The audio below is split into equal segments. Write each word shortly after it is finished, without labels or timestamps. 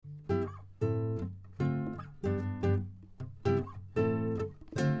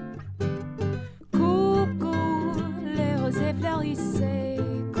verdissez,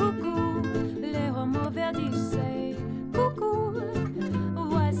 coucou, les romans verdissez, coucou,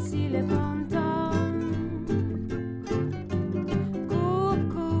 voici les printemps.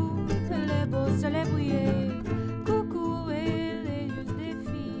 Coucou, les beaux soleils brillés, coucou et les justes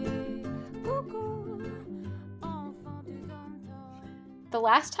défiés, coucou, enfants du temps. The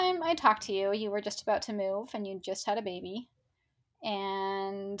last time I talked to you, you were just about to move and you just had a baby.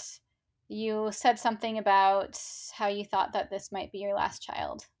 And you said something about how you thought that this might be your last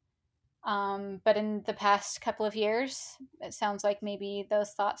child. But in the past couple of years, it sounds like maybe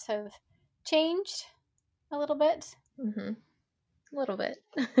those thoughts have changed a little bit. A little bit.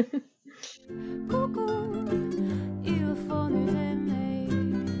 Coucou, il faut nous aimer.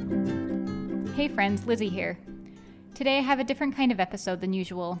 Hey friends, Lizzie here. Today I have a different kind of episode than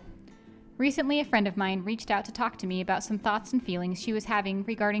usual. Recently, a friend of mine reached out to talk to me about some thoughts and feelings she was having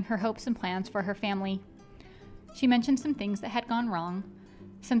regarding her hopes and plans for her family. She mentioned some things that had gone wrong,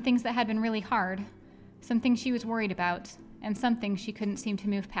 some things that had been really hard, some things she was worried about, and some things she couldn't seem to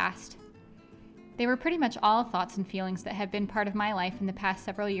move past. They were pretty much all thoughts and feelings that have been part of my life in the past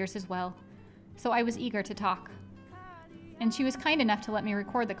several years as well, so I was eager to talk. And she was kind enough to let me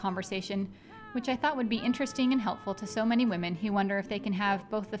record the conversation, which I thought would be interesting and helpful to so many women who wonder if they can have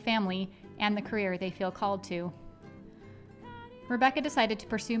both the family and the career they feel called to. Rebecca decided to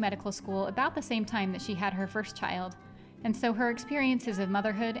pursue medical school about the same time that she had her first child, and so her experiences of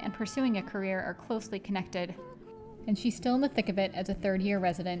motherhood and pursuing a career are closely connected. And she's still in the thick of it as a third-year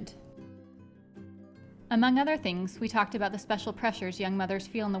resident. Among other things, we talked about the special pressures young mothers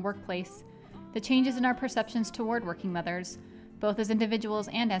feel in the workplace, the changes in our perceptions toward working mothers, both as individuals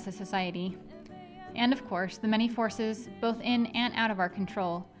and as a society, and of course, the many forces, both in and out of our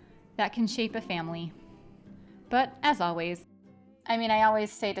control, that can shape a family. But as always, I always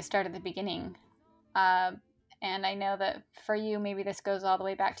say to start at the beginning, and I know that for you, maybe this goes all the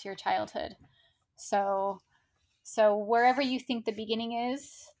way back to your childhood. So wherever you think the beginning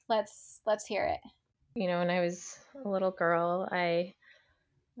is, let's hear it. When I was a little girl, I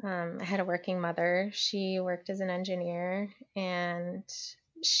had a working mother. She worked as an engineer, and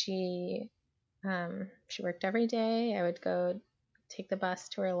she worked every day. I would go take the bus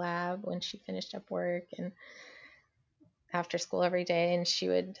to her lab when she finished up work, and after school every day, and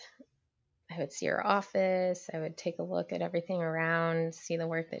I would see her office. I would take a look at everything around, see the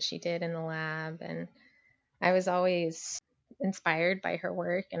work that she did in the lab, and I was always inspired by her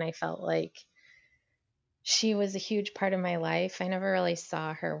work, and I felt like she was a huge part of my life. I never really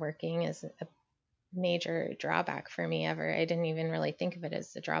saw her working as a major drawback for me ever. I didn't even really think of it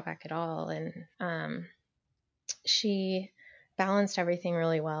as a drawback at all. And she balanced everything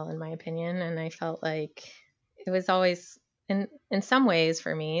really well, in my opinion. And I felt like it was always, in some ways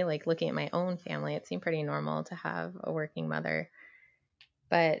for me, like looking at my own family, it seemed pretty normal to have a working mother.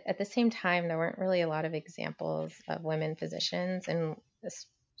 But at the same time, there weren't really a lot of examples of women physicians, and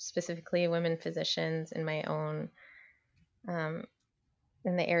specifically women physicians in my own,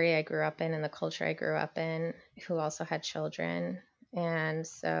 in the area I grew up in and the culture I grew up in, who also had children. And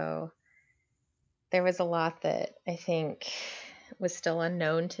so there was a lot that I think was still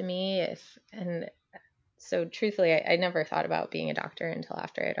unknown to me. So truthfully, I never thought about being a doctor until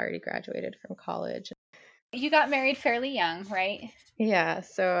after I'd already graduated from college. You got married fairly young, right? Yeah,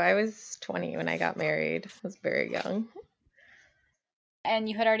 so I was 20 when I got married. I was very young. And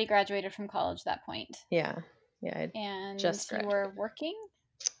you had already graduated from college at that point. Yeah, I'd and just you graduated. were working?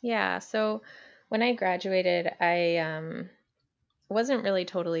 Yeah, so when I graduated, I wasn't really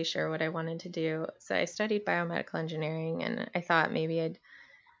totally sure what I wanted to do. So I studied biomedical engineering, and I thought maybe I'd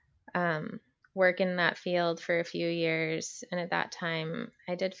work in that field for a few years. And at that time,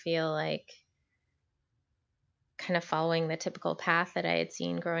 I did feel like kind of following the typical path that I had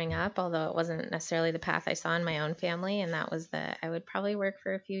seen growing up, although it wasn't necessarily the path I saw in my own family. And that was that I would probably work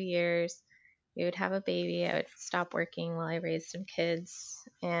for a few years. We would have a baby. I would stop working while I raised some kids.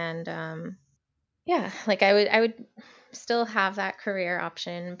 And like I would still have that career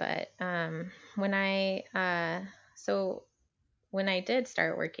option. But when I did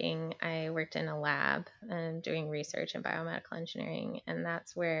start working, I worked in a lab and doing research in biomedical engineering. And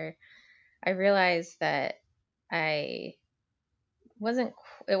that's where I realized that it wasn't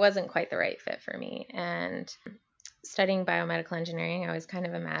quite the right fit for me. And studying biomedical engineering, I always kind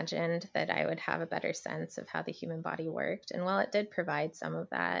of imagined that I would have a better sense of how the human body worked. And while it did provide some of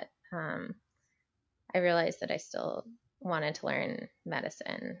that, I realized that I still wanted to learn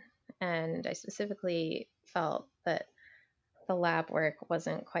medicine. And I specifically felt that the lab work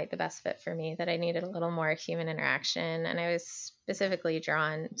wasn't quite the best fit for me, that I needed a little more human interaction. And I was specifically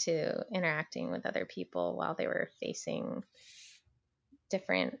drawn to interacting with other people while they were facing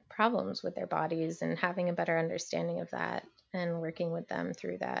different problems with their bodies and having a better understanding of that and working with them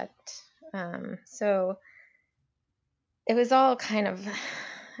through that. So it was all kind of,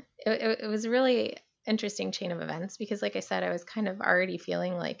 it was a really interesting chain of events because, like I said, I was kind of already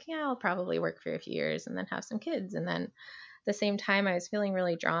feeling like, yeah, I'll probably work for a few years and then have some kids. And then at the same time, I was feeling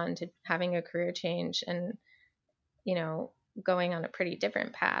really drawn to having a career change and, going on a pretty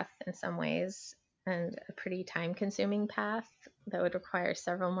different path in some ways and a pretty time consuming path that would require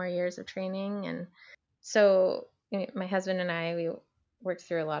several more years of training. And so my husband and I, we worked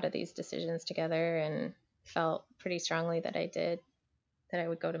through a lot of these decisions together and felt pretty strongly that I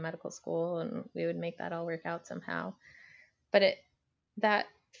would go to medical school and we would make that all work out somehow. But that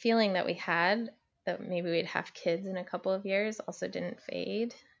feeling that we had that maybe we'd have kids in a couple of years also didn't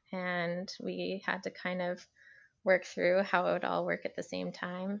fade. And we had to kind of work through how it would all work at the same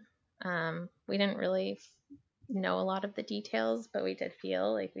time. We didn't really know a lot of the details, but we did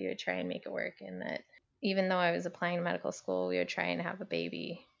feel like we would try and make it work, and that even though I was applying to medical school, we would try and have a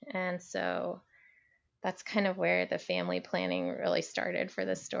baby. And so that's kind of where the family planning really started for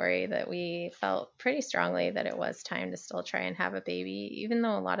this story, that we felt pretty strongly that it was time to still try and have a baby, even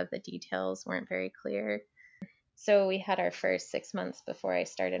though a lot of the details weren't very clear. So we had our first 6 months before I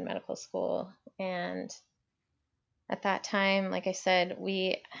started medical school. And at that time, like I said,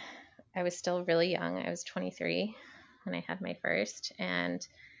 I was still really young. I was 23 when I had my first, and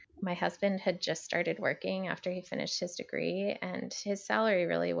my husband had just started working after he finished his degree, and his salary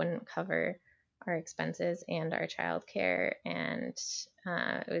really wouldn't cover our expenses and our childcare. And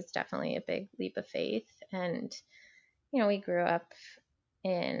it was definitely a big leap of faith. And, we grew up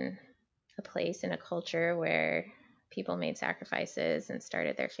in a place, in a culture where people made sacrifices and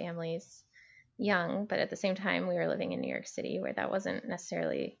started their families young, but at the same time, we were living in New York City where that wasn't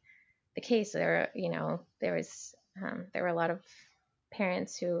necessarily the case. There were a lot of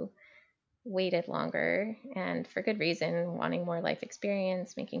parents who waited longer, and for good reason, wanting more life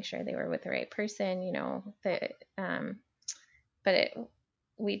experience, making sure they were with the right person,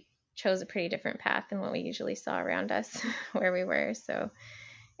 we chose a pretty different path than what we usually saw around us where we were. So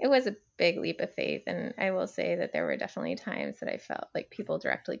it was a big leap of faith. And I will say that there were definitely times that I felt like people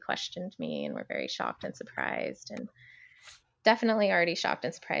directly questioned me and were very shocked and surprised, and definitely already shocked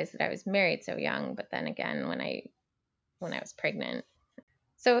and surprised that I was married so young. But then again, when I was pregnant.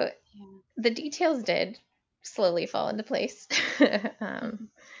 So the details did slowly fall into place.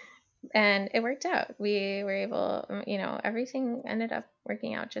 And it worked out. We were able, everything ended up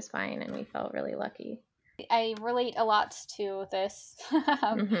working out just fine, and we felt really lucky. I relate a lot to this.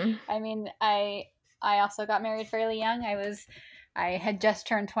 I mean, I also got married fairly young. I had just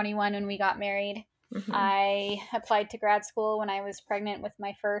turned 21 when we got married. I applied to grad school when I was pregnant with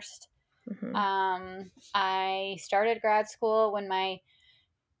my first. I started grad school when my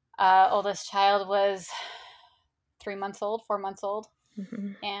oldest child was 4 months old.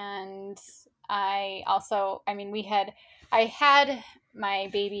 And I had my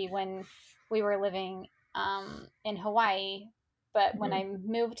baby when we were living in Hawaii, but when I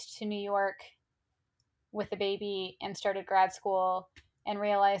moved to New York with the baby and started grad school and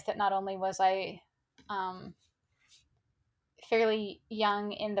realized that not only was I fairly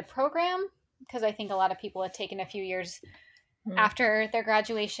young in the program, because I think a lot of people had taken a few years after their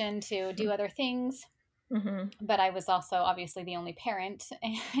graduation to do other things, but I was also obviously the only parent,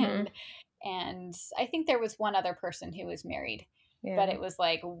 and I think there was one other person who was married. Yeah. But it was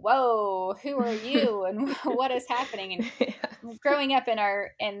like, whoa, who are you and what is happening? And growing up in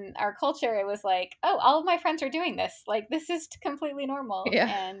our culture, it was like, oh, all of my friends are doing this. Like, this is completely normal. Yeah.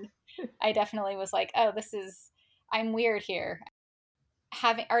 And I definitely was like, oh, I'm weird here.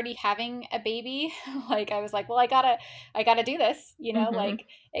 Having a baby, like, I was like, well, I gotta do this, like,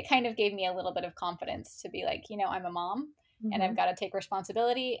 it kind of gave me a little bit of confidence to be like, I'm a mom and I've got to take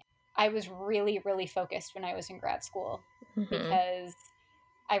responsibility. I was really, really focused when I was in grad school because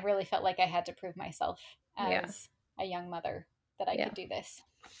I really felt like I had to prove myself as a young mother that I could do this.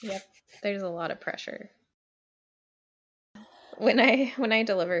 Yep. There's a lot of pressure. When I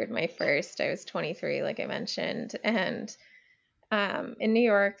delivered my first, I was 23, like I mentioned, and in New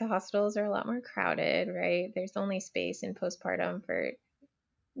York, the hospitals are a lot more crowded, right? There's only space in postpartum for,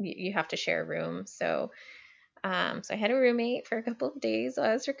 you have to share a room. So I had a roommate for a couple of days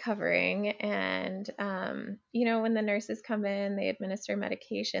while I was recovering. And, when the nurses come in, they administer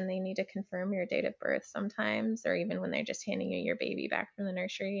medication, they need to confirm your date of birth sometimes, or even when they're just handing you your baby back from the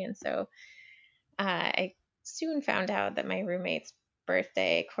nursery. And so I soon found out that my roommate's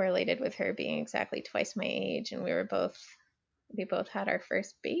birthday correlated with her being exactly twice my age. And we both had our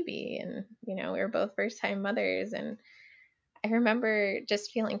first baby, and, we were both first time mothers. And I remember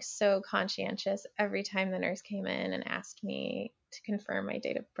just feeling so conscientious every time the nurse came in and asked me to confirm my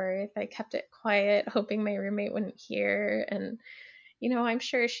date of birth. I kept it quiet, hoping my roommate wouldn't hear. And, I'm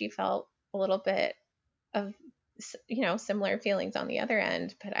sure she felt a little bit of, similar feelings on the other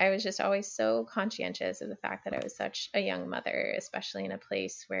end, but I was just always so conscientious of the fact that I was such a young mother, especially in a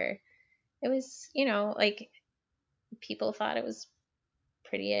place where it was, like people thought it was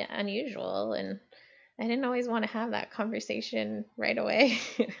pretty unusual. And I didn't always want to have that conversation right away.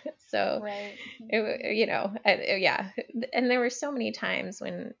 So, Right. yeah. And there were so many times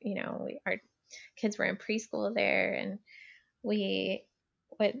when, our kids were in preschool there, and we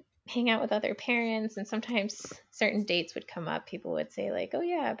would hang out with other parents, and sometimes certain dates would come up. People would say like, oh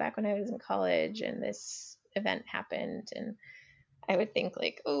yeah, back when I was in college and this event happened, and I would think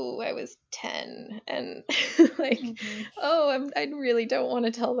like, oh, I was 10, and like, I really don't want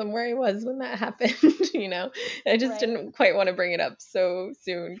to tell them where I was when that happened. I just didn't quite want to bring it up so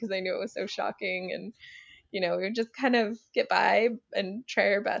soon because I knew it was so shocking. And, we would just kind of get by and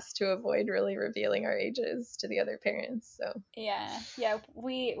try our best to avoid really revealing our ages to the other parents. So Yeah.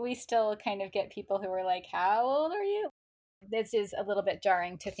 We still kind of get people who are like, how old are you? This is a little bit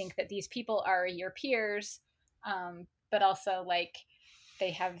jarring to think that these people are your peers, but also like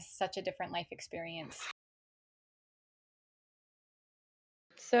they have such a different life experience.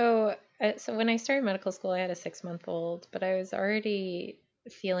 So when I started medical school, I had a 6-month-old, but I was already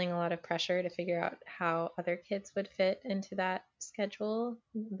feeling a lot of pressure to figure out how other kids would fit into that schedule,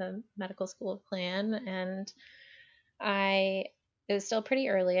 the medical school plan. And it was still pretty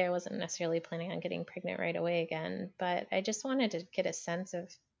early. I wasn't necessarily planning on getting pregnant right away again, but I just wanted to get a sense of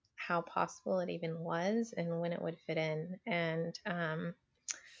how possible it even was and when it would fit in. And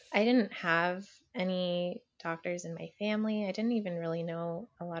I didn't have any doctors in my family. I didn't even really know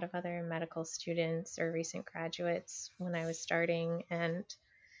a lot of other medical students or recent graduates when I was starting, and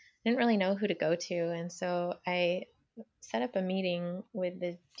didn't really know who to go to. And so I set up a meeting with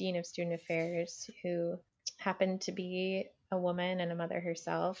the Dean of Student Affairs, who happened to be a woman and a mother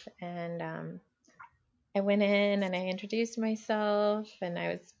herself. And I went in and I introduced myself, and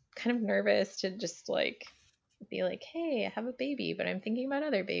I was kind of nervous to just like be like, hey, I have a baby, but I'm thinking about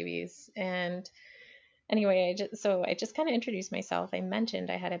other babies. And anyway, I just kind of introduced myself. I mentioned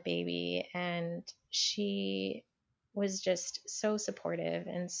I had a baby, and she was just so supportive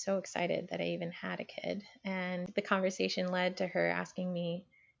and so excited that I even had a kid. And the conversation led to her asking me,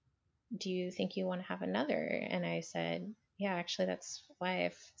 do you think you want to have another? And I said, yeah, actually, that's why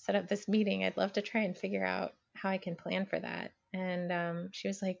I've set up this meeting. I'd love to try and figure out how I can plan for that. And she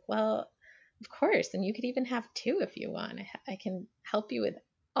was like, well, of course. And you could even have two if you want. I can help you with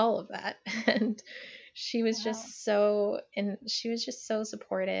all of that. And she was just she was just so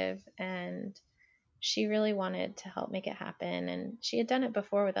supportive, and she really wanted to help make it happen. And she had done it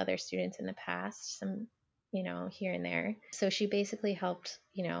before with other students in the past, some, here and there. So she basically helped,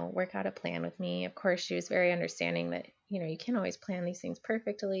 work out a plan with me. Of course, she was very understanding that, you can't always plan these things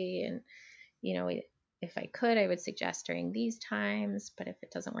perfectly. And, if I could, I would suggest during these times, but if it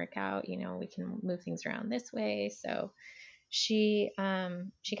doesn't work out, we can move things around this way. So she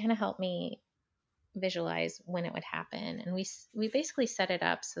kind of helped me visualize when it would happen, and we basically set it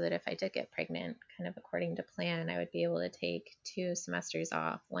up so that if I did get pregnant, kind of according to plan, I would be able to take 2 semesters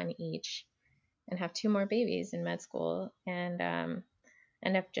off, one each, and have 2 more babies in med school, and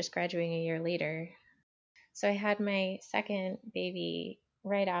end up just graduating a year later. So I had my second baby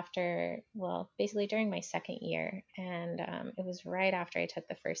right after, well, basically during my second year, and it was right after I took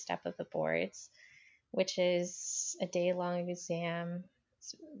the first step of the boards, which is a day-long exam.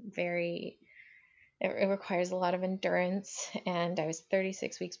 It's it requires a lot of endurance, and I was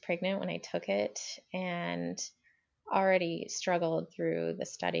 36 weeks pregnant when I took it, and already struggled through the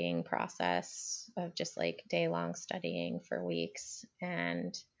studying process of just like day-long studying for weeks,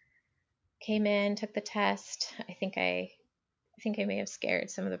 and came in, took the test. I think I may have scared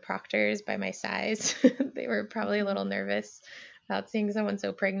some of the proctors by my size. They were probably a little nervous about seeing someone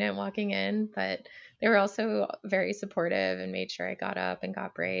so pregnant walking in, but they were also very supportive and made sure I got up and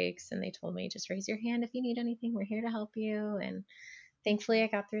got breaks. And they told me, just raise your hand if you need anything. We're here to help you. And thankfully I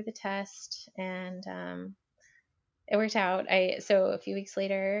got through the test, and it worked out. So a few weeks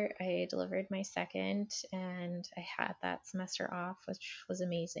later, I delivered my second, and I had that semester off, which was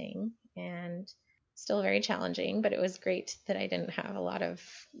amazing and still very challenging, but it was great that I didn't have a lot of,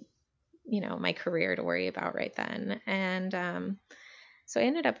 my career to worry about right then. And so I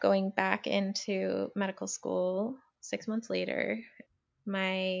ended up going back into medical school 6 months later.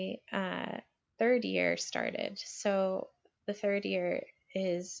 My third year started. So the third year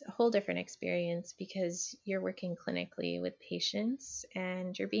is a whole different experience because you're working clinically with patients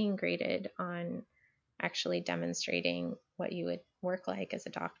and you're being graded on actually demonstrating what you would work like as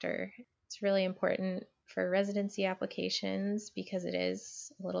a doctor. It's really important for residency applications because it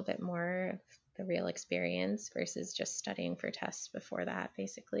is a little bit more of the real experience versus just studying for tests before that,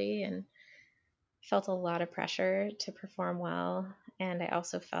 basically. And felt a lot of pressure to perform well. And I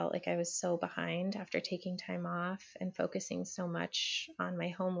also felt like I was so behind after taking time off and focusing so much on my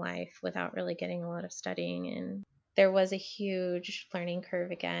home life without really getting a lot of studying in. There was a huge learning curve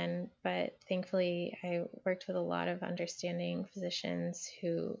again, but thankfully I worked with a lot of understanding physicians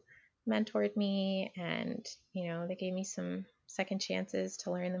who mentored me and, they gave me some second chances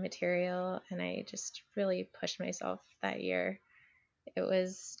to learn the material. And I just really pushed myself that year. It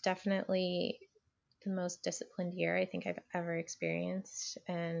was definitely the most disciplined year I think I've ever experienced.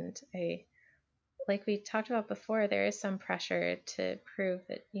 And like we talked about before, there is some pressure to prove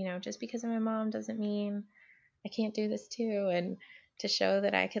that, just because I'm a mom doesn't mean I can't do this too. And to show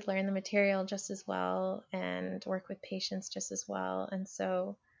that I could learn the material just as well and work with patients just as well. And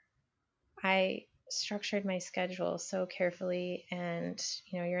so I structured my schedule so carefully, and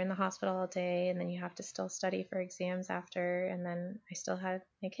you're in the hospital all day and then you have to still study for exams after, and then I still had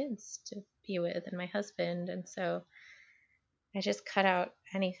my kids to be with and my husband, and so I just cut out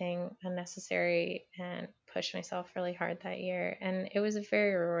anything unnecessary and pushed myself really hard that year. And it was a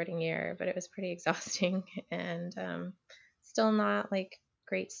very rewarding year, but it was pretty exhausting and still not like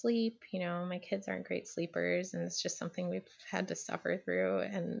great sleep. My kids aren't great sleepers, and it's just something we've had to suffer through.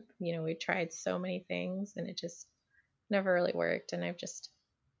 And, we tried so many things and it just never really worked. And I've just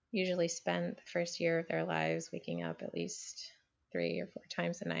usually spent the first year of their lives waking up at least 3 or 4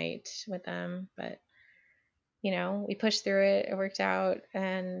 times a night with them. But we pushed through it. It worked out.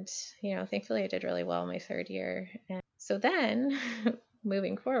 And, thankfully I did really well my third year. And so then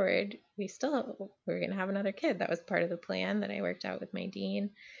moving forward, we were going to have another kid. That was part of the plan that I worked out with my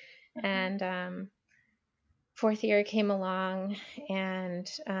dean. And fourth year came along, and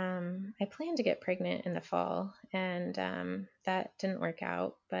I planned to get pregnant in the fall, and that didn't work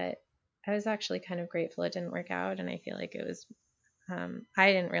out. But I was actually kind of grateful it didn't work out. And I feel like it was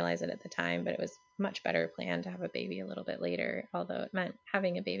I didn't realize it at the time, but it was a much better plan to have a baby a little bit later, although it meant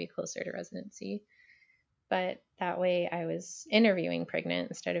having a baby closer to residency. But that way I was interviewing pregnant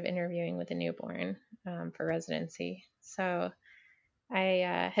instead of interviewing with a newborn for residency. So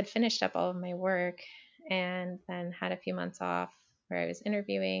I had finished up all of my work and then had a few months off where I was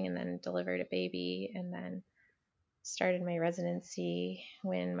interviewing, and then delivered a baby, and then started my residency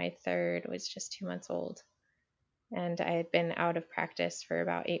when my third was just 2 months old. And I had been out of practice for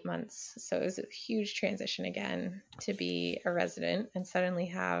about 8 months. So it was a huge transition again to be a resident and suddenly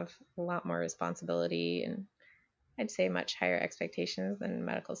have a lot more responsibility, and I'd say much higher expectations than a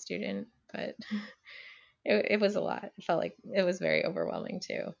medical student. But it was a lot. It felt like it was very overwhelming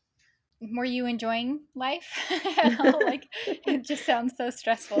too. Were you enjoying life at all? Like, it just sounds so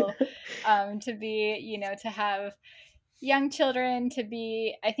stressful to be, to have young children, to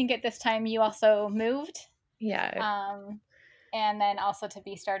be, I think at this time you also moved. Yeah. And then also to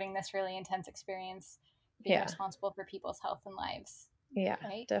be starting this really intense experience, being Yeah. responsible for people's health and lives. Yeah,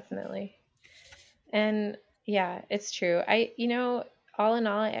 Right? definitely. And yeah, it's true. All in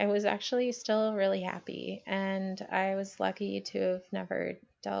all, I was actually still really happy. And I was lucky to have never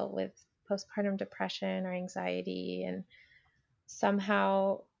dealt with postpartum depression or anxiety, and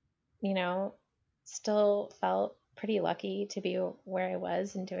somehow, you know, still felt pretty lucky to be where I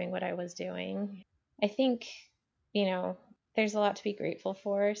was and doing what I was doing. I think, there's a lot to be grateful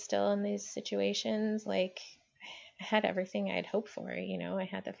for still in these situations. Like, I had everything I'd hoped for. I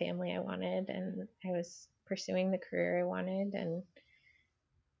had the family I wanted, and I was pursuing the career I wanted. And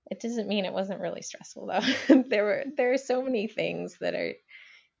it doesn't mean it wasn't really stressful though. there are so many things that are,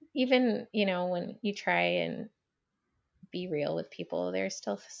 even, when you try and be real with people, there's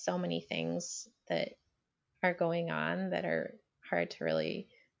still so many things that are going on that are hard to really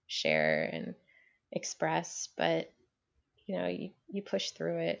share and express. But you push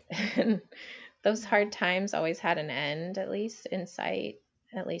through it. And those hard times always had an end, at least in sight.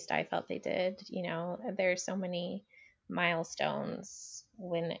 At least I felt they did. There are so many milestones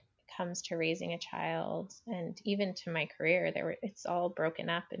when it comes to raising a child, and even to my career. It's all broken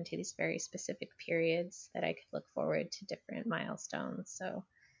up into these very specific periods that I could look forward to different milestones. So,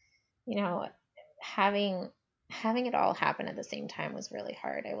 having it all happen at the same time was really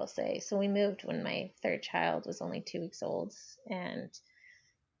hard, I will say. So we moved when my third child was only 2 weeks old, and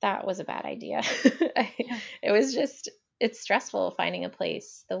that was a bad idea. It was just it's stressful finding a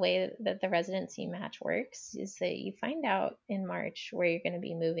place. The way that the residency match works is that you find out in March where you're going to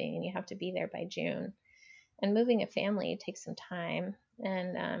be moving, and you have to be there by June. And moving a family takes some time.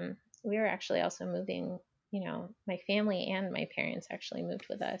 And we were actually also moving, my family and my parents actually moved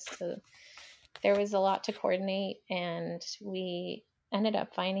with us. So there was a lot to coordinate, and we ended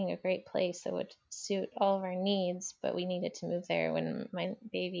up finding a great place that would suit all of our needs, but we needed to move there when my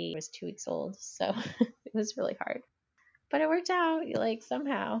baby was 2 weeks old. So it was really hard. But it worked out, like,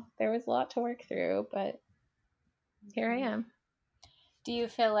 somehow. There was a lot to work through, but here I am. Do you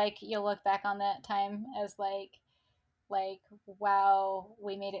feel like you'll look back on that time as like, wow,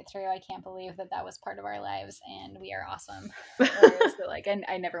 we made it through. I can't believe that was part of our lives and we are awesome. Or is it like,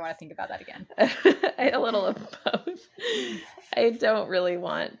 I never want to think about that again? A little of both. I don't really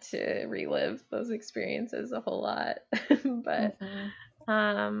want to relive those experiences a whole lot. But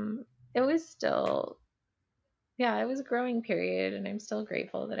it was still, it was a growing period, and I'm still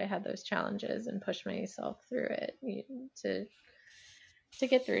grateful that I had those challenges and pushed myself through it to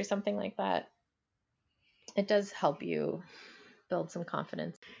get through something like that. It does help you build some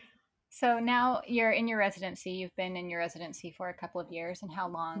confidence. So now you're in your residency. You've been in your residency for a couple of years. And how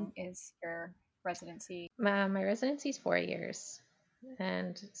long is your residency? My residency is 4 years,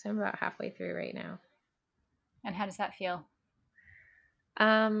 and so I'm about halfway through right now. And how does that feel?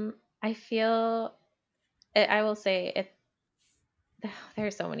 I feel, I will say it,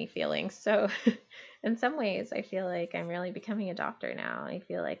 there's so many feelings. So in some ways, I feel like I'm really becoming a doctor now. I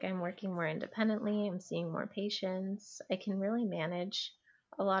feel like I'm working more independently. I'm seeing more patients. I can really manage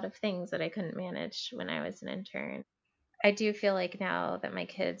a lot of things that I couldn't manage when I was an intern. I do feel like now that my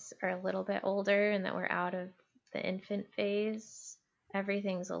kids are a little bit older and that we're out of the infant phase,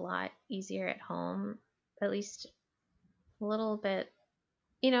 everything's a lot easier at home, at least a little bit,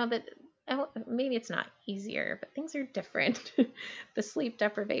 that maybe it's not easier, but things are different. The sleep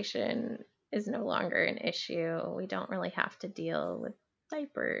deprivation is no longer an issue. We don't really have to deal with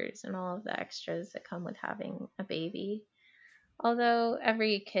diapers and all of the extras that come with having a baby. Although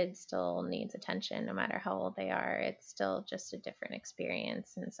every kid still needs attention, no matter how old they are, it's still just a different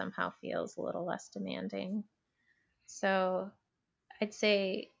experience and somehow feels a little less demanding. So I'd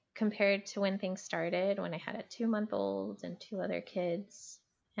say compared to when things started, when I had a 2-month-old and 2 other kids,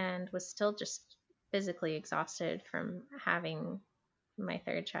 and was still just physically exhausted from having my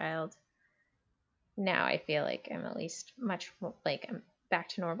third child, now I feel like I'm at least much more, like, I'm back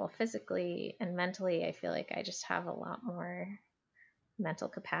to normal physically, and mentally I feel like I just have a lot more mental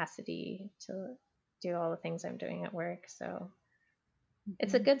capacity to do all the things I'm doing at work. So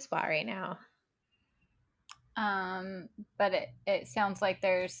it's a good spot right now. But it sounds like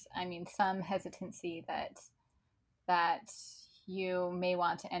there's, some hesitancy that you may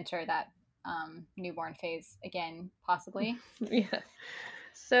want to enter that newborn phase again, possibly. Yeah.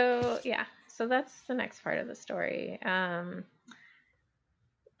 So that's the next part of the story.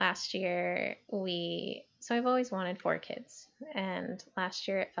 Last year I've always wanted 4 kids, and last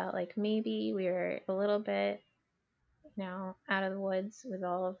year it felt like maybe we were a little bit, out of the woods with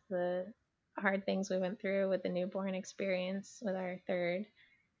all of the hard things we went through with the newborn experience with our third.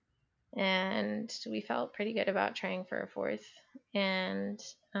 And we felt pretty good about trying for a 4th. And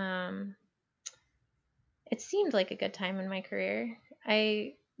it seemed like a good time in my career.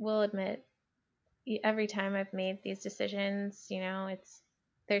 I will admit, every time I've made these decisions,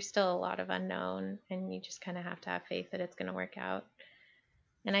 there's still a lot of unknown, and you just kind of have to have faith that it's going to work out.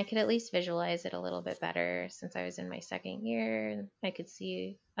 And I could at least visualize it a little bit better since I was in my 2nd year, and I could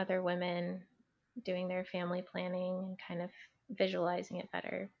see other women doing their family planning and kind of visualizing it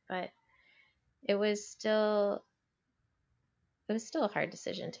better. But it was still a hard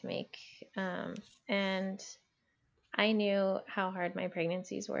decision to make. And I knew how hard my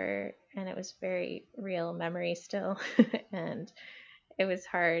pregnancies were, and it was very real memory still. And it was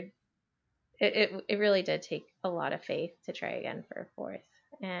hard. It really did take a lot of faith to try again for a 4th.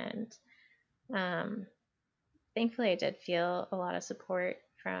 And thankfully I did feel a lot of support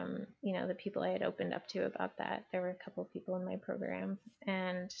from, the people I had opened up to about that. There were a couple of people in my program,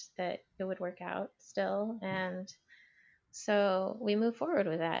 and that it would work out still. And so we moved forward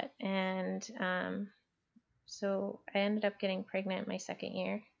with that. And so I ended up getting pregnant my 2nd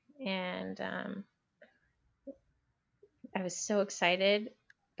year, and I was so excited,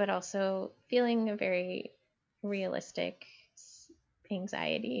 but also feeling a very realistic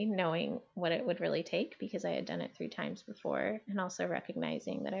anxiety, knowing what it would really take because I had done it 3 times before, and also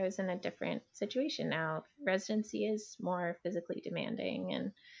recognizing that I was in a different situation now. Residency is more physically demanding,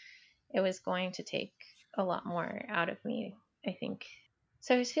 and it was going to take a lot more out of me, I think.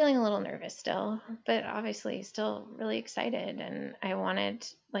 So I was feeling a little nervous still, but obviously still really excited. And I wanted,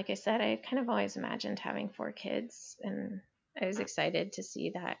 like I said, I had kind of always imagined having 4 kids, and I was excited to see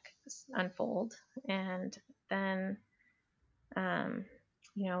that unfold. And then, um,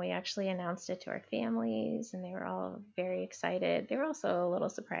 we actually announced it to our families, and they were all very excited. They were also a little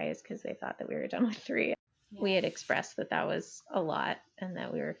surprised because they thought that we were done with 3. We had expressed that that was a lot and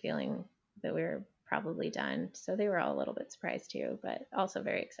that we were feeling that we were probably done. So they were all a little bit surprised too, but also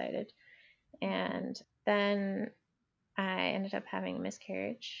very excited. And then I ended up having a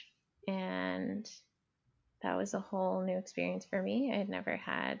miscarriage, and that was a whole new experience for me. I had never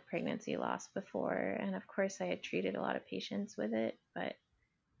had pregnancy loss before. And of course, I had treated a lot of patients with it, but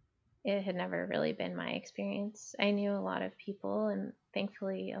it had never really been my experience. I knew a lot of people, and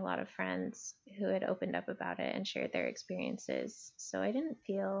thankfully a lot of friends who had opened up about it and shared their experiences. So I didn't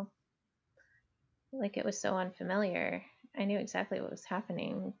feel like it was so unfamiliar. I knew exactly what was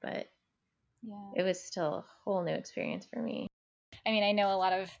happening, but it was still a whole new experience for me. I mean, I know a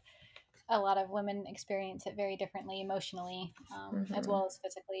lot of women experience it very differently emotionally, as well as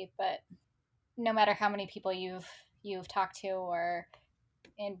physically, but no matter how many people you've talked to or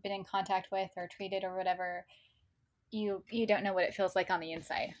been in contact with or treated or whatever, you don't know what it feels like on the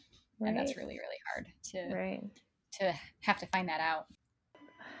inside. Right. And that's really, really hard Right. to have to find that out.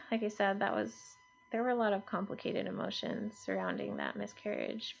 Like I said, there were a lot of complicated emotions surrounding that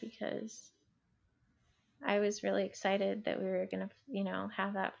miscarriage, because I was really excited that we were going to,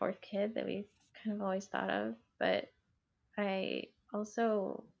 have that 4th kid that we kind of always thought of. But I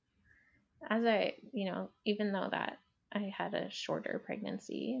also, even though that I had a shorter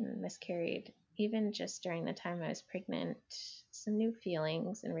pregnancy and miscarried, even just during the time I was pregnant, some new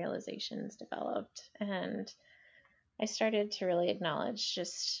feelings and realizations developed. And I started to really acknowledge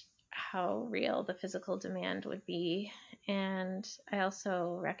just how real the physical demand would be. And I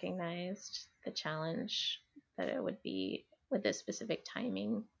also recognized the challenge that it would be with the specific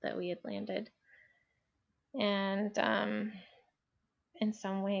timing that we had landed. And in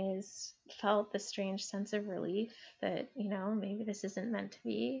some ways felt this strange sense of relief that, maybe this isn't meant to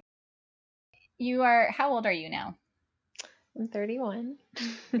be. How old are you now? I'm 31.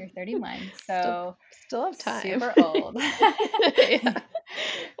 You're 31, so still have time. super old. Yeah.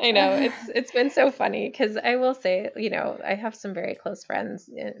 I know, it's been so funny because I will say, I have some very close friends,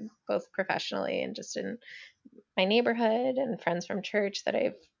 both professionally and just in my neighborhood, and friends from church that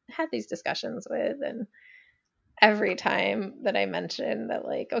I've had these discussions with. And every time that I mention that,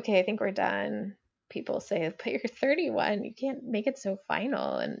 like, okay, I think we're done, people say, but you're 31, you can't make it so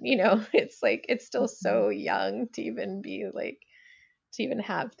final. And, it's like, it's still so young to even be like, to even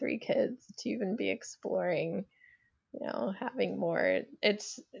have 3 kids, to even be exploring, having more.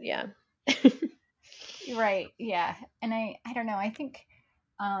 It's, yeah. Right. Yeah. And I don't know. I think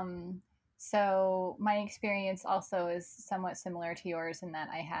so my experience also is somewhat similar to yours in that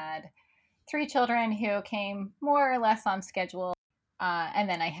I had 3 children who came more or less on schedule. And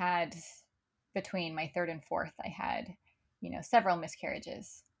then I had, between my 3rd and 4th, I had, several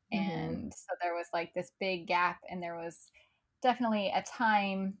miscarriages. And so there was like this big gap, and there was definitely a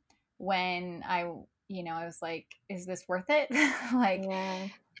time when I was like, is this worth it? Like, Yeah.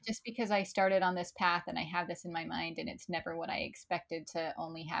 just because I started on this path and I have this in my mind, and it's never what I expected to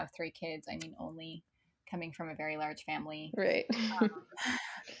only have 3 kids. I mean, only coming from a very large family. Right.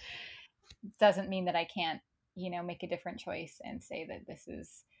 Doesn't mean that I can't, make a different choice and say that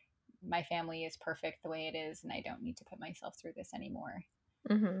my family is perfect the way it is, and I don't need to put myself through this anymore.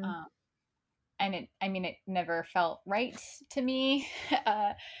 And it never felt right to me,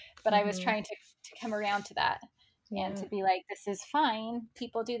 but I was trying to come around to that. Yeah. And to be like, this is fine.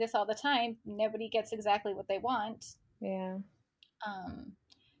 People do this all the time. Nobody gets exactly what they want. Yeah.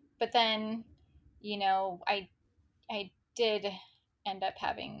 But then, I did end up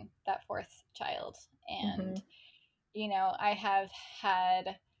having that 4th child, and I have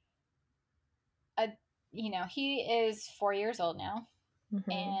had he is 4 years old now,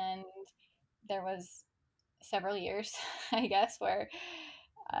 and there was several years, I guess, where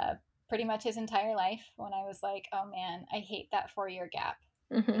pretty much his entire life when I was like, oh man, I hate that 4-year gap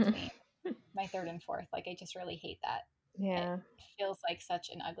between my 3rd and 4th. Like, I just really hate that. Yeah. It feels like such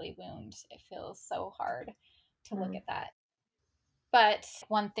an ugly wound. It feels so hard to look at that. But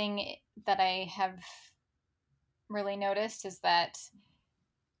one thing that I have really noticed is that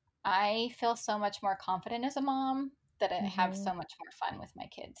I feel so much more confident as a mom, that I have so much more fun with my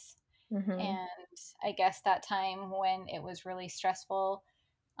kids. And I guess that time when it was really stressful,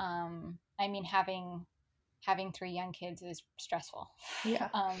 I mean, having 3 young kids is stressful. Yeah.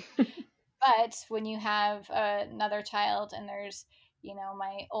 But when you have another child and there's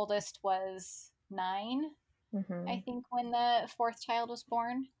My oldest was 9, Mm-hmm. I think, when the fourth child was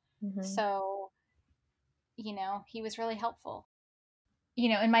born. Mm-hmm. So, he was really helpful.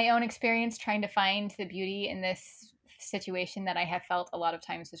 In my own experience, trying to find the beauty in this situation that I have felt a lot of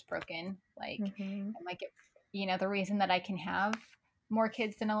times is broken. Like, Mm-hmm. I'm like, the reason that I can have more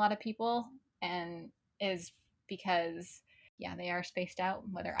kids than a lot of people and is because, yeah, they are spaced out.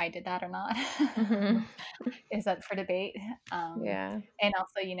 Whether I did that or not Mm-hmm. is up for debate. Um, Yeah. and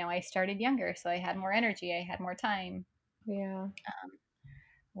also, I started younger, so I had more energy, I had more time, Yeah.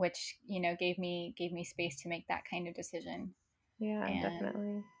 which gave me space to make that kind of decision. Yeah, And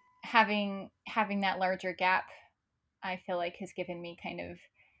definitely. having that larger gap, I feel like, has given me kind of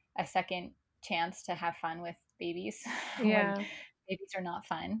a second chance to have fun with babies when Yeah. babies are not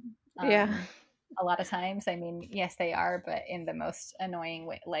fun. Yeah. A lot of times, I mean, yes, they are, but in the most annoying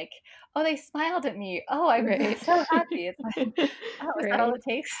way. Like, oh, they smiled at me. Oh, I'm Right. so happy. It's like, oh, is that all Right. it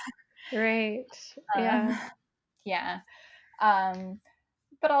takes? Right. Yeah. Uh, yeah. Um,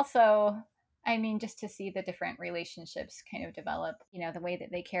 but also, I mean, just to see the different relationships kind of develop, the way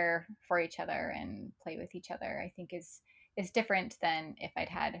that they care for each other and play with each other, I think is different than if I'd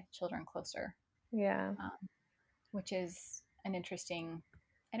had children closer, Yeah. which is an interesting,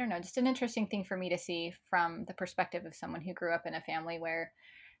 I don't know, just an interesting thing for me to see from the perspective of someone who grew up in a family where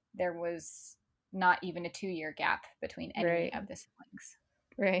there was not even a 2-year gap between any Right. of the siblings.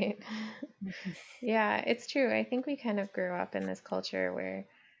 Right. Yeah, it's true. I think we kind of grew up in this culture where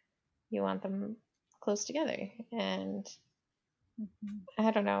you want them close together. And Mhm.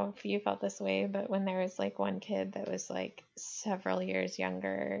 I don't know if you felt this way, but when there was like one kid that was like several years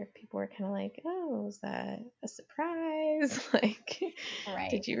younger, people were kind of like, oh, was that a surprise? Like, Right.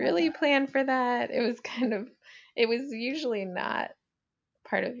 did you really plan for that? It was usually not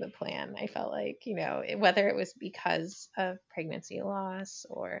part of the plan. I felt like, whether it was because of pregnancy loss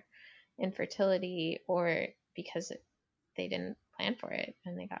or infertility or because they didn't plan for it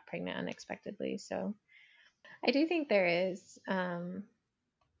and they got pregnant unexpectedly. So I do think there is,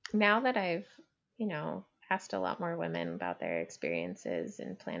 now that I've, asked a lot more women about their experiences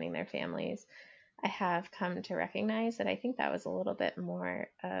in planning their families, I have come to recognize that I think that was a little bit more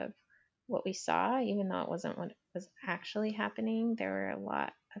of what we saw, even though it wasn't what was actually happening. There were a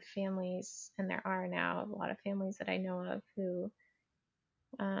lot of families, and there are now a lot of families that I know of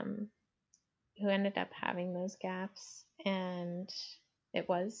um, who ended up having those gaps, and it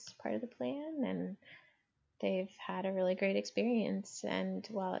was part of the plan, and they've had a really great experience. And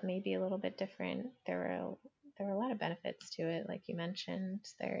while it may be a little bit different, there were a lot of benefits to it, like you mentioned.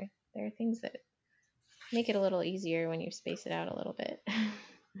 There are things that make it a little easier when you space it out a little bit.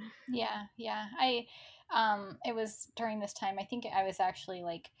 Yeah, yeah. It was during this time, I think I was actually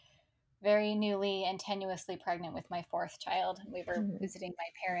like very newly and tenuously pregnant with my fourth child. We were Mhm. visiting my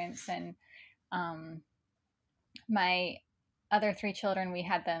parents, and um, my other 3 children, we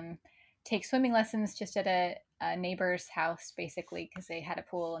had them take swimming lessons just at a neighbor's house, basically, because they had a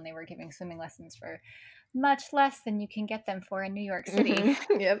pool and they were giving swimming lessons for much less than you can get them for in New York City.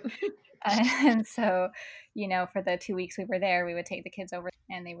 Yep. And so, for the 2 weeks we were there, we would take the kids over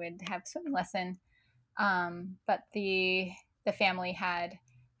and they would have swimming lesson. But the family had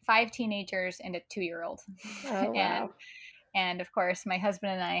 5 teenagers and a 2-year-old, Oh, and wow. and of course, my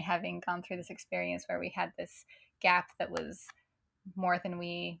husband and I, having gone through this experience where we had this gap that was more than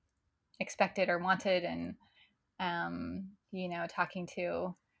we expected or wanted, and talking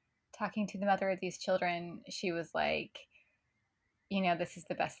to the mother of these children, she was like, this is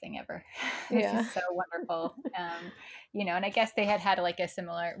the best thing ever. This Yeah. is so wonderful. And I guess they had like a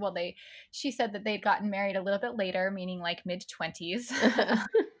similar, well, she said that they'd gotten married a little bit later, meaning like mid-20s.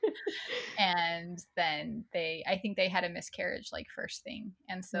 And then I think they had a miscarriage like first thing.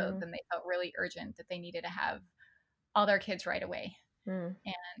 And so Mm, then they felt really urgent that they needed to have all their kids right away. mm,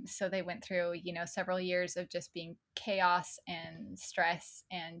 And so they went through, several years of just being chaos and stress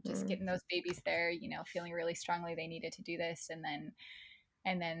and just mm, getting those babies there, feeling really strongly they needed to do this. And then,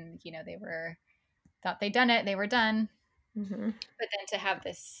 they thought they'd done it, they were done. mhm, But then to have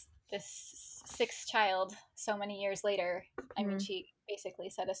this sixth child so many years later, I mean, mm. she basically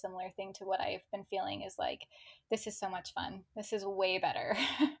said a similar thing to what I've been feeling, is like, this is so much fun. This is way better.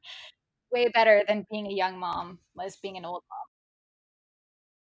 Way better than being a young mom, as being an old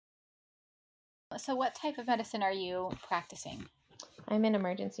mom. So what type of medicine are you practicing? I'm in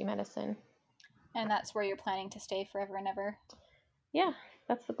emergency medicine. And that's where you're planning to stay forever and ever? Yeah,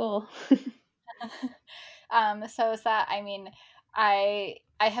 that's the goal. So is that, I mean, I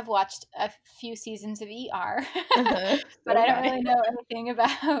I have watched a few seasons of ER, but So I don't have I. really know anything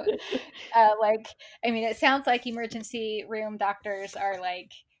about like. I mean, it sounds like emergency room doctors are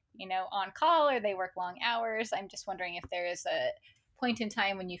like, on call, or they work long hours. I'm just wondering if there is a point in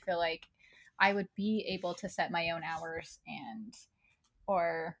time when you feel like I would be able to set my own hours, and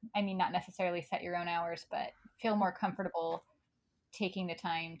or I mean, not necessarily set your own hours, but feel more comfortable taking the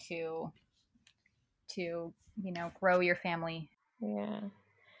time to grow your family. Yeah.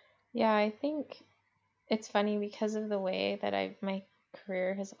 Yeah, I think it's funny because of the way that my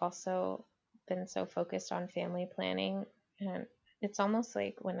career has also been so focused on family planning, and it's almost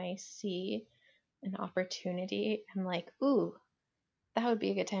like when I see an opportunity, I'm like, ooh, that would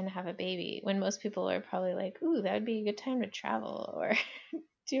be a good time to have a baby. When most people are probably like, ooh, that would be a good time to travel or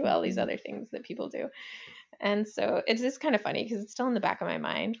do all these other things that people do. And so it's just kind of funny because it's still in the back of my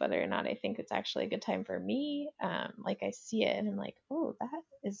mind whether or not I think it's actually a good time for me. Like I see it and I'm like, oh, that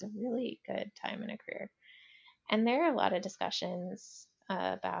is a really good time in a career. And there are a lot of discussions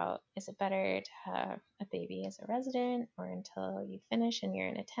about, is it better to have a baby as a resident or until you finish and you're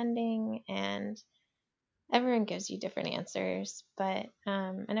in attending? And everyone gives you different answers, but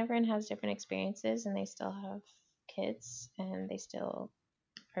and everyone has different experiences, and they still have kids, and they still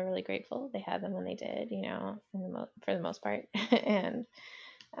are really grateful they had them when they did, for the most part. And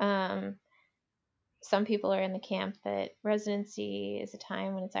um, some people are in the camp that residency is a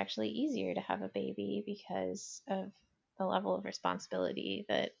time when it's actually easier to have a baby because of the level of responsibility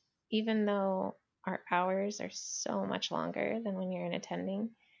that, even though our hours are so much longer than when you're in attending,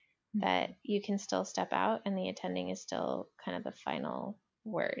 that you can still step out and the attending is still kind of the final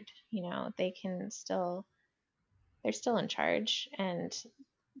word. They can still, they're still in charge, and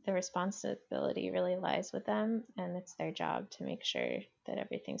the responsibility really lies with them, and it's their job to make sure that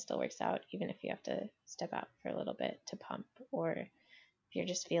everything still works out, even if you have to step out for a little bit to pump, or if you're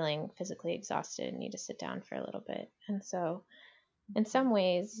just feeling physically exhausted and need to sit down for a little bit. And so in some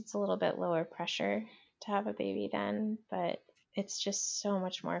ways it's a little bit lower pressure to have a baby then, but it's just so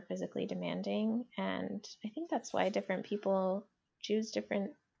much more physically demanding. And I think that's why different people choose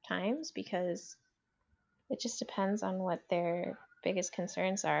different times, because it just depends on what their biggest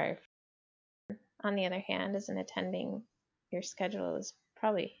concerns are. On the other hand, as an attending, your schedule is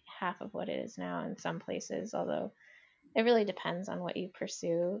probably half of what it is now in some places, although it really depends on what you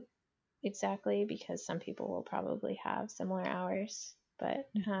pursue exactly, because some people will probably have similar hours. But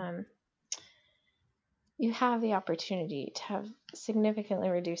you have the opportunity to have significantly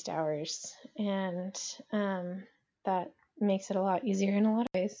reduced hours, and that makes it a lot easier in a lot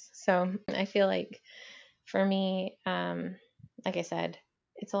of ways. So I feel like for me, like I said,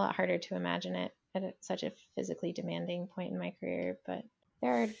 it's a lot harder to imagine it at such a physically demanding point in my career, but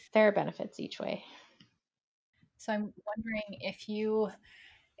there are benefits each way. So I'm wondering if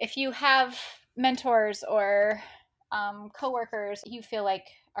you have mentors or coworkers you feel like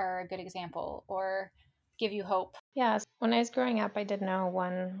are a good example or give you hope. Yeah, when I was growing up, I did know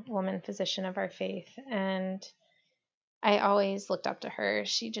one woman physician of our faith, and I always looked up to her.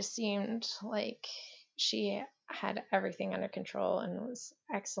 She just seemed like she had everything under control and was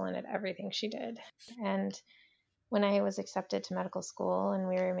excellent at everything she did. And when I was accepted to medical school and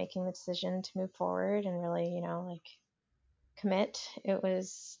we were making the decision to move forward and really, like commit, it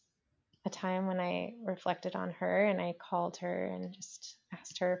was a time when I reflected on her and I called her and just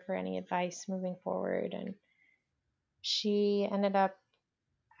asked her for any advice moving forward. And she ended up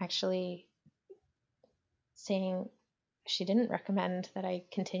actually saying she didn't recommend that I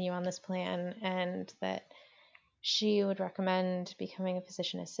continue on this plan, and that she would recommend becoming a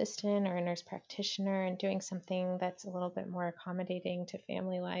physician assistant or a nurse practitioner and doing something that's a little bit more accommodating to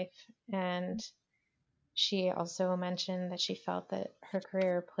family life. And she also mentioned that she felt that her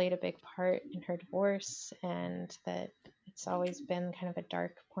career played a big part in her divorce, and that it's always been kind of a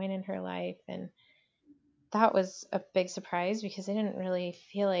dark point in her life. And that was a big surprise because I didn't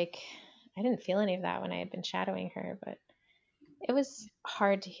feel any of that when I had been shadowing her, but it was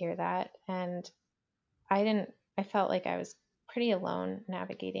hard to hear that. And I felt like I was pretty alone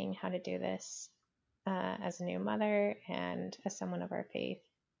navigating how to do this as a new mother and as someone of our faith,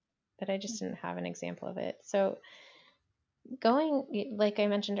 that I just didn't have an example of it. So going, like I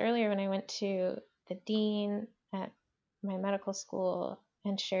mentioned earlier, when I went to the dean at my medical school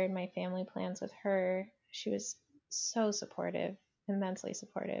and shared my family plans with her, she was so supportive, immensely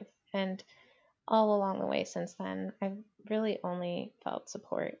supportive. And all along the way since then, I've really only felt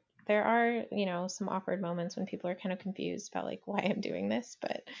support. There are, some awkward moments when people are kind of confused about like why I'm doing this,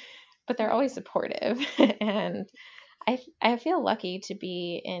 but they're always supportive. And I feel lucky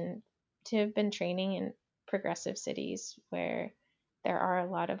to have been training in progressive cities where there are a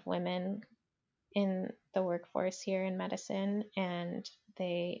lot of women in the workforce here in medicine, and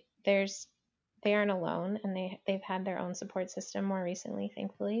they aren't alone, and they've had their own support system more recently,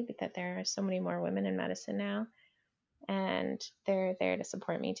 thankfully, because there are so many more women in medicine now, and they're there to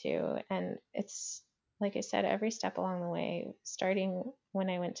support me too. And it's like I said, every step along the way, starting when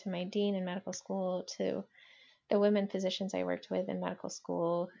I went to my dean in medical school to the women physicians I worked with in medical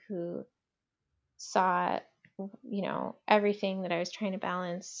school who saw, everything that I was trying to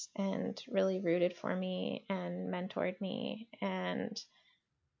balance and really rooted for me and mentored me and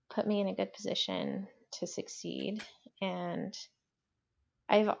put me in a good position to succeed. And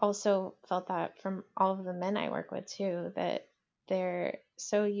I've also felt that from all of the men I work with too, that they're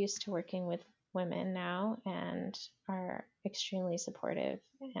so used to working with women now and are extremely supportive.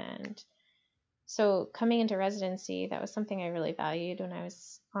 And so coming into residency, that was something I really valued when I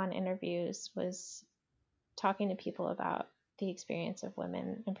was on interviews, was talking to people about the experience of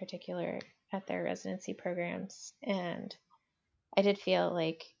women in particular at their residency programs. And I did feel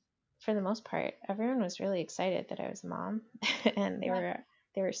like, for the most part, everyone was really excited that I was a mom, and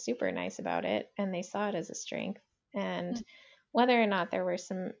they were super nice about it, and they saw it as a strength. And whether or not there were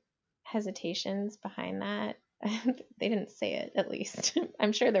some hesitations behind that, they didn't say it, at least.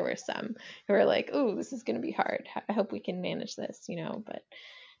 I'm sure there were some who were like, "Oh, this is going to be hard. I hope we can manage this," But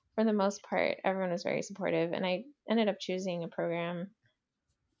for the most part, everyone was very supportive, and I ended up choosing a program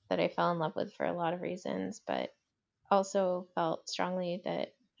that I fell in love with for a lot of reasons, but also felt strongly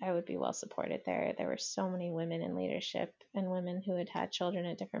that I would be well supported there. There were so many women in leadership and women who had had children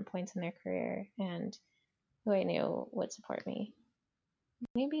at different points in their career and who I knew would support me.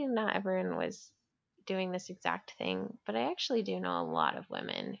 Maybe not everyone was doing this exact thing, but I actually do know a lot of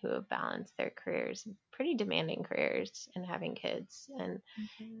women who have balanced their careers, pretty demanding careers, and having kids and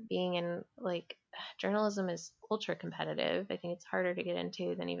being in, like, journalism is ultra competitive. I think it's harder to get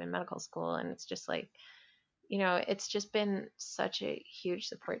into than even medical school, and it's just like, it's just been such a huge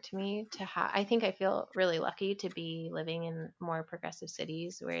support to me to have. I think I feel really lucky to be living in more progressive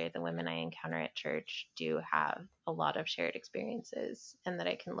cities where the women I encounter at church do have a lot of shared experiences and that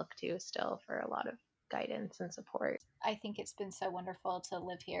I can look to still for a lot of guidance and support. I think it's been so wonderful to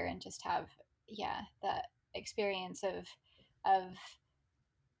live here and just have, that experience of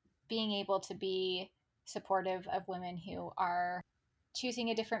being able to be supportive of women who are choosing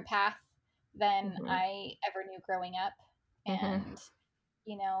a different path than I ever knew growing up, and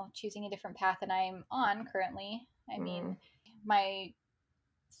choosing a different path than I'm on currently. I mean, my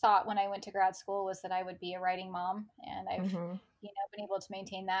thought when I went to grad school was that I would be a writing mom, and I've been able to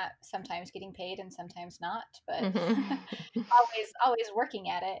maintain that, sometimes getting paid and sometimes not, but always working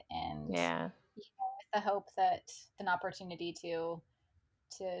at it, and with the hope that an opportunity to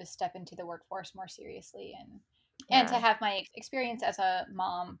step into the workforce more seriously, and to have my experience as a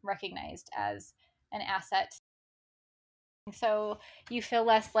mom recognized as an asset. So you feel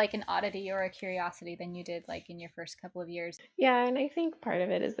less like an oddity or a curiosity than you did like in your first couple of years. Yeah, and I think part of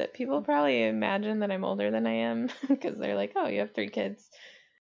it is that people probably imagine that I'm older than I am because they're like, "Oh, you have 3 kids."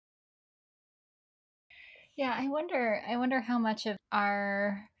 Yeah, I wonder how much of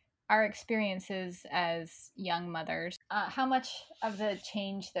our experiences as young mothers, how much of the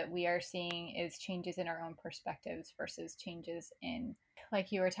change that we are seeing is changes in our own perspectives versus changes in,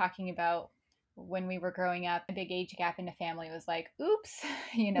 like you were talking about, when we were growing up, a big age gap in the family was like, oops,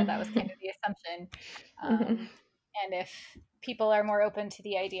 that was kind of the assumption. And if people are more open to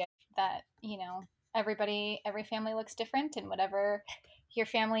the idea that, every family looks different, and whatever your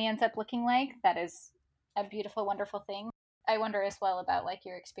family ends up looking like, that is a beautiful, wonderful thing. I wonder as well about like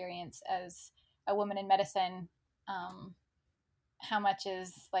your experience as a woman in medicine, how much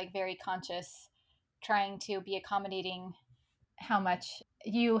is like very conscious, trying to be accommodating, how much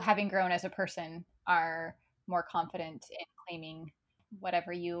you, having grown as a person, are more confident in claiming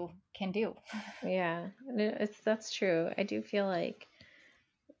whatever you can do. Yeah, that's true. I do feel like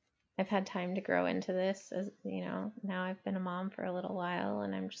I've had time to grow into this, as now I've been a mom for a little while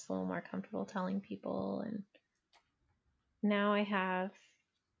and I'm just a little more comfortable telling people, and now I have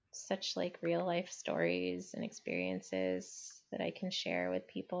such like real life stories and experiences that I can share with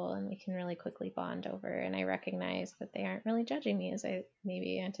people and we can really quickly bond over, and I recognize that they aren't really judging me as I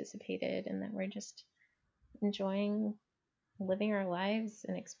maybe anticipated, and that we're just enjoying living our lives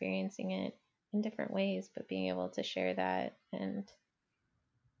and experiencing it in different ways, but being able to share that and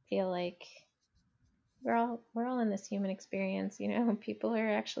feel like we're all in this human experience. People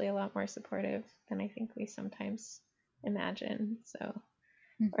are actually a lot more supportive than I think we sometimes imagine. So,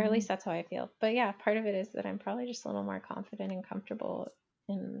 or at least that's how I feel. But yeah, part of it is that I'm probably just a little more confident and comfortable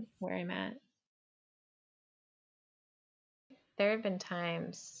in where I'm at. there have been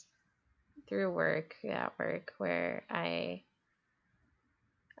times through work, at work, where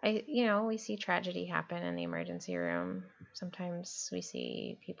we see tragedy happen in the emergency room. Sometimes we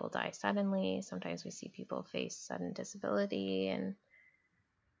see people die suddenly. Sometimes we see people face sudden disability. And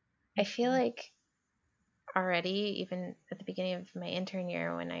I feel like already, even at the beginning of my intern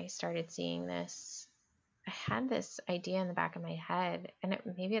year, when I started seeing this, I had this idea in the back of my head, and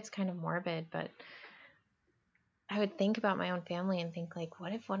maybe it's kind of morbid, but I would think about my own family and think, like,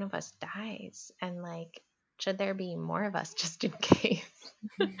 what if one of us dies? And, like, should there be more of us just in case?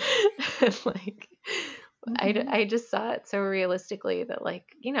 And, like, I just saw it so realistically that, like,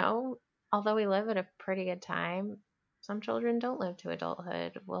 although we live at a pretty good time, some children don't live to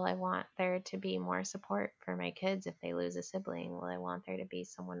adulthood. Will I want there to be more support for my kids if they lose a sibling? Will I want there to be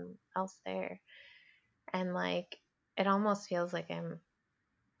someone else there? And, like, it almost feels like I'm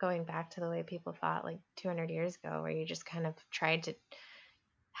going back to the way people thought like 200 years ago, where you just kind of tried to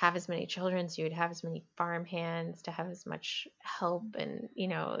have as many children so you'd have as many farm hands to have as much help. And,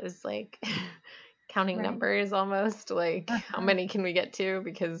 it was like counting Right. numbers almost, like how many can we get to,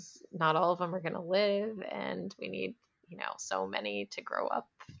 because not all of them are going to live, and we need, so many to grow up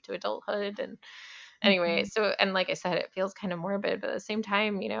to adulthood. And anyway, so, and like I said, it feels kind of morbid, but at the same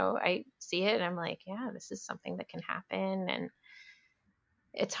time, I see it and I'm like, yeah, this is something that can happen. And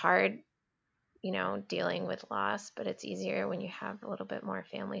it's hard, dealing with loss, but it's easier when you have a little bit more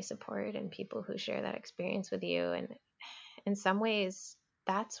family support and people who share that experience with you. And in some ways,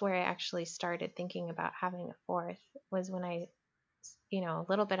 that's where I actually started thinking about having a fourth, was when I, a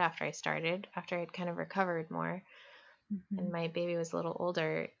little bit after I'd kind of recovered more, and my baby was a little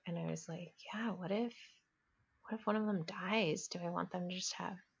older, and I was like, yeah, what if one of them dies? Do I want them to just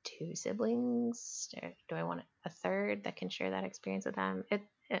have two siblings? Do I want a third that can share that experience with them?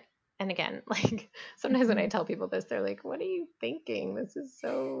 And again, like, sometimes when I tell people this, they're like, what are you thinking? This is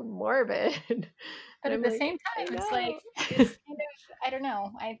so morbid. But at the same time, it's like, it's kind of, I don't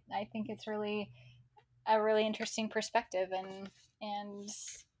know. I think it's really a really interesting perspective, and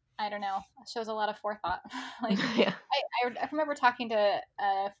I don't know, it shows a lot of forethought. Like, yeah. I remember talking to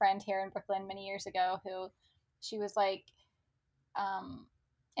a friend here in Brooklyn many years ago who, she was like,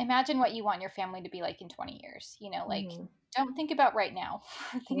 imagine what you want your family to be like in 20 years, like, don't think about right now.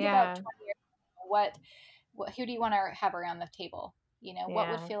 Think about 20 years. What who do you want to have around the table? What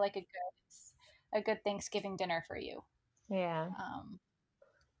would feel like a good Thanksgiving dinner for you? Yeah.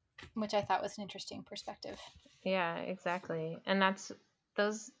 Which I thought was an interesting perspective. Yeah, exactly. And that's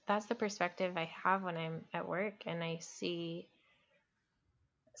the perspective I have when I'm at work and I see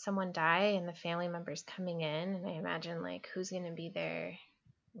someone die and the family members coming in, and I imagine, like, who's going to be there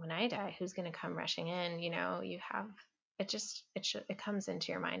when I die? Who's going to come rushing in? You have it comes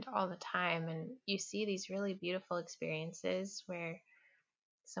into your mind all the time, and you see these really beautiful experiences where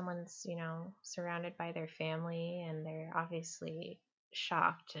someone's, surrounded by their family, and they're obviously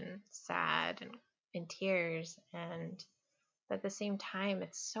shocked and sad and in tears, and at the same time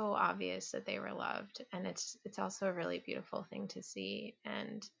it's so obvious that they were loved, and it's also a really beautiful thing to see.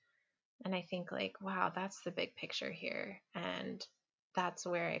 And I think, like, wow, that's the big picture here. And that's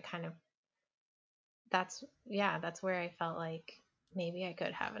where I kind of that's where I felt like maybe I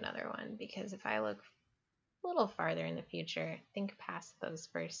could have another one, because if I look a little farther in the future, think past those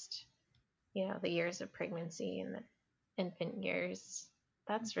first, the years of pregnancy and the infant years,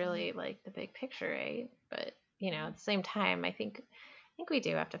 that's really like the big picture, right? But, at the same time, I think we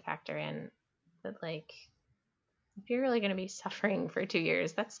do have to factor in that, like, if you're really going to be suffering for 2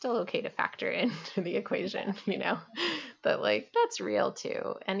 years, that's still okay to factor into the equation, but, like, that's real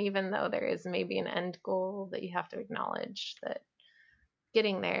too. And even though there is maybe an end goal that you have to acknowledge, that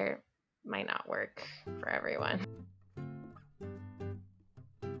getting there might not work for everyone.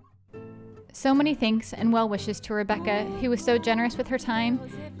 So many thanks and well wishes to Rebecca, who was so generous with her time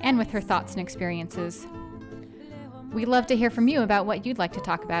and with her thoughts and experiences. We'd love to hear from you about what you'd like to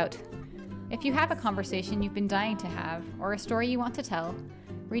talk about. If you have a conversation you've been dying to have, or a story you want to tell,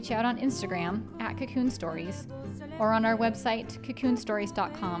 reach out on Instagram @Cocoon Stories or on our website,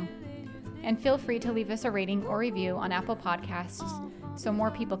 cocoonstories.com. And feel free to leave us a rating or review on Apple Podcasts so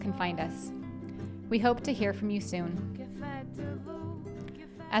more people can find us. We hope to hear from you soon.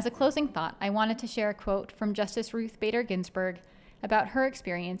 As a closing thought, I wanted to share a quote from Justice Ruth Bader Ginsburg about her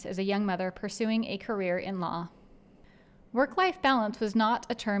experience as a young mother pursuing a career in law. Work-life balance was not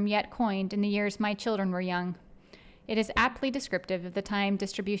a term yet coined in the years my children were young. It is aptly descriptive of the time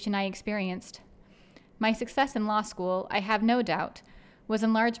distribution I experienced. My success in law school, I have no doubt, was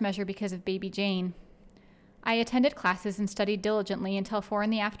in large measure because of baby Jane. I attended classes and studied diligently until 4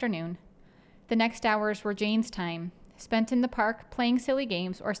 p.m. The next hours were Jane's time, spent in the park playing silly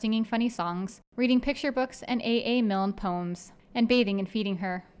games or singing funny songs, reading picture books and A.A. Milne poems, and bathing and feeding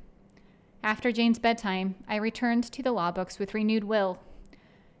her. After Jane's bedtime, I returned to the law books with renewed will.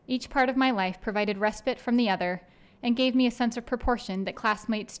 Each part of my life provided respite from the other and gave me a sense of proportion that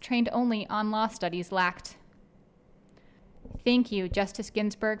classmates trained only on law studies lacked. Thank you, Justice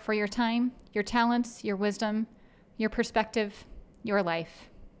Ginsburg, for your time, your talents, your wisdom, your perspective, your life.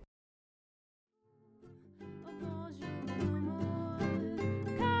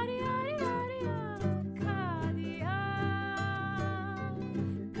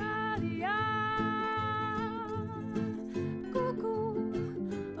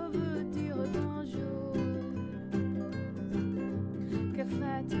 Que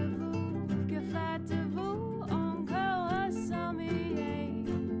faites-vous? Que faites-vous?